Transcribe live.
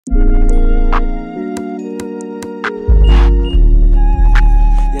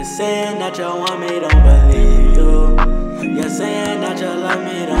saying that you want me, don't believe you. You're saying that you love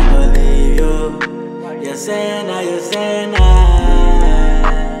me, don't believe you. You're saying that, you're saying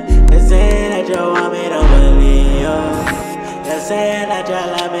that. You're saying that you want me, don't believe you. You're saying that you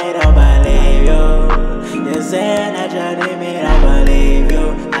love me, don't believe you. You're saying that you need me, don't believe you.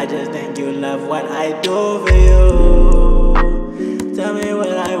 I just think you love what I do for you. Tell me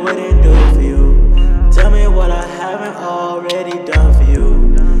what I wouldn't do for you. Tell me what I haven't already done for you.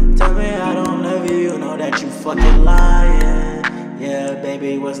 Tell me I don't love you, you know that you fucking lying. Yeah,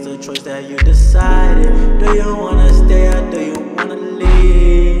 baby, what's the choice that you decided? Do you wanna stay or do you wanna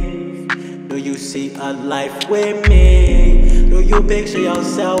leave? Do you see a life with me? Do you picture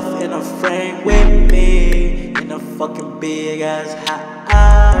yourself in a frame with me? In a fucking big ass house?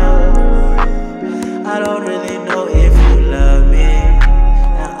 I don't really know if you love me,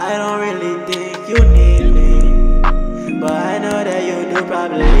 and I don't really think you need me, but I know that you do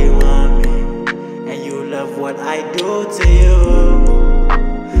probably want me, and you love what I do to you.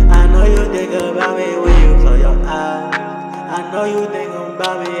 I know you think about me when you close your eyes. I know you think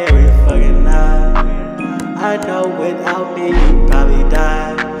about me every fucking night. I know without me you probably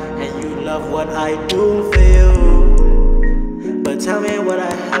die, and you love what I do for you. But tell me what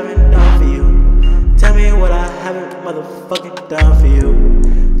I haven't done for you. Tell me what I haven't motherfucking done for you.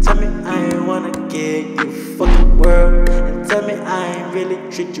 Tell me I ain't wanna give you fucking world, and tell me I ain't really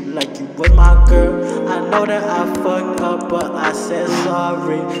treat you like you was my girl. I know that I fucked up, but I said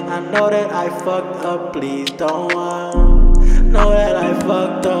sorry. I know that I fucked up, please don't know that I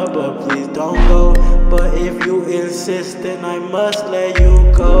fucked up, but please don't go. But if you insist, then I must let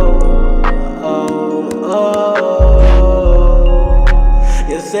you go. Oh, oh.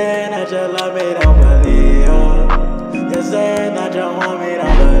 You're saying that you love me, don't believe you. You're saying that you want me,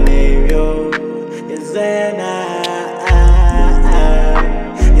 don't believe you. You're saying that.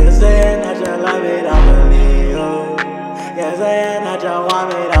 You're saying that you love me, don't believe you. You're saying that you want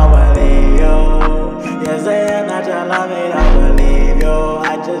me, don't believe you. You're saying that you love me, don't believe you.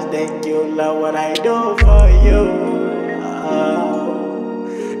 I just think you love what I do for you.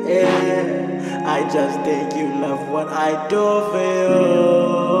 Yeah. I just think you love what I do for you.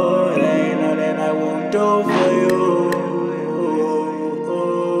 It ain't nothing I won't do for you.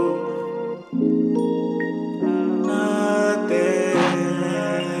 Nothing,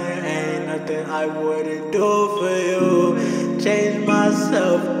 ain't nothing I wouldn't do for you. Change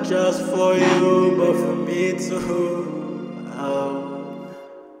myself just for you, but for me too.